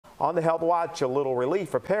On the Healthwatch, a little relief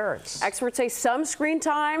for parents. Experts say some screen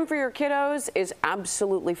time for your kiddos is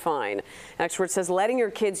absolutely fine. An expert says letting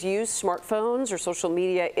your kids use smartphones or social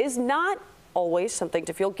media is not always something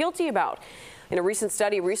to feel guilty about. In a recent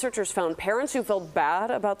study, researchers found parents who felt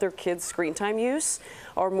bad about their kids' screen time use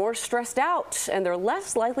are more stressed out, and they're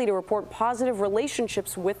less likely to report positive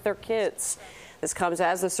relationships with their kids. This comes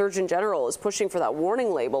as the Surgeon General is pushing for that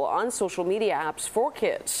warning label on social media apps for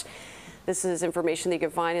kids. This is information that you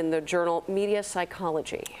can find in the journal Media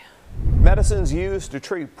Psychology. Medicines used to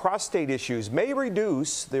treat prostate issues may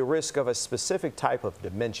reduce the risk of a specific type of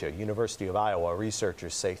dementia. University of Iowa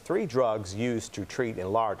researchers say 3 drugs used to treat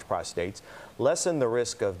enlarged prostates lessen the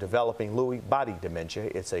risk of developing Lewy body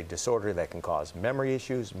dementia. It's a disorder that can cause memory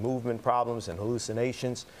issues, movement problems, and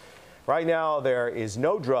hallucinations. Right now, there is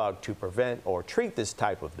no drug to prevent or treat this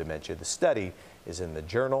type of dementia. The study is in the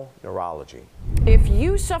journal Neurology. If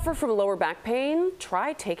you suffer from lower back pain,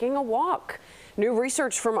 try taking a walk. New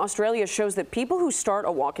research from Australia shows that people who start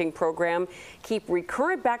a walking program keep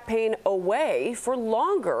recurrent back pain away for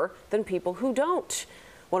longer than people who don't.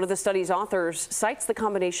 One of the study's authors cites the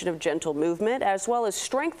combination of gentle movement as well as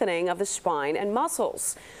strengthening of the spine and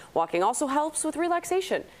muscles. Walking also helps with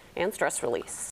relaxation and stress release.